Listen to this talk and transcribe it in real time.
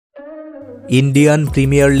Indian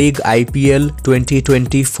Premier League IPL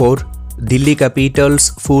 2024 Delhi Capitals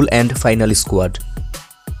full and final squad.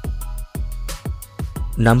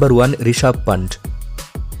 Number 1 Rishabh Pant.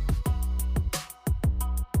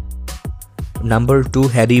 Number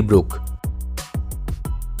 2 Brook.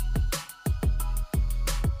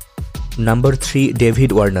 Number 3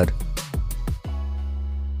 David Warner.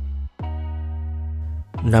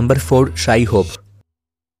 Number 4 Shai Hope.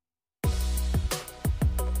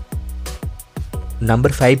 Number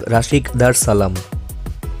 5 Raskikh Da Salam.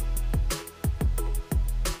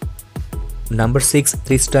 Number 6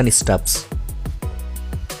 Tristan Stubbs.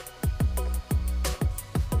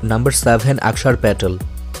 Number 7 Axar Patel.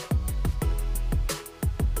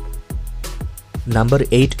 Number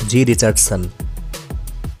 8 Jhye Richardson.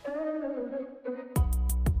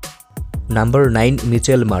 Number 9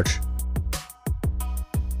 Marsh.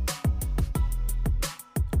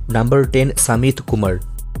 Number 10 Sumit Kumar.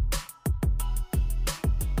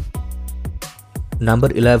 Number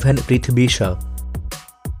 11 Prithvi Shaw.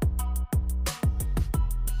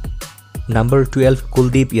 Number 12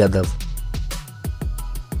 Kuldeep Yadav.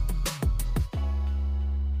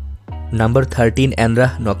 Number 13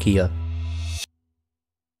 Anrich Nortje.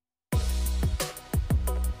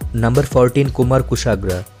 Number 14 Kumar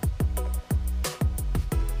Kushagra.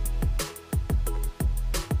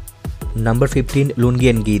 Number 15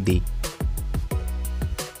 Lungi Ngidi.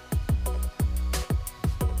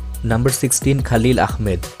 Number 16 Khaleel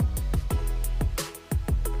Ahmed.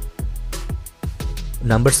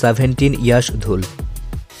 Number 17 Yash Dhull.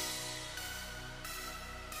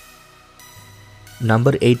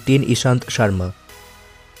 Number 18 Ishant Sharma.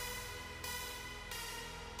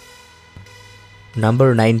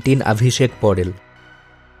 Number 19 Abishek Porel.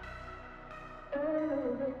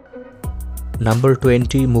 Number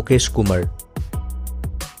 20 Mukesh Kumar.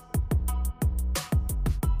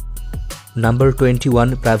 Number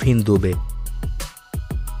 21 Pravin Dubey.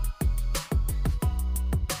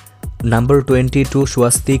 Number 22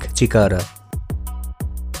 Swastik Chikara.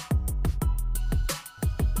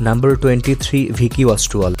 Number 23 Vicky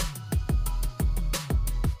Ostwal.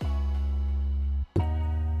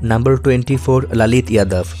 Number 24 Lalit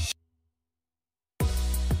Yadav.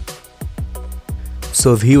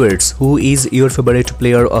 So viewers, who is your favorite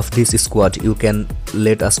player of this squad? You can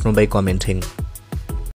let us know by commenting.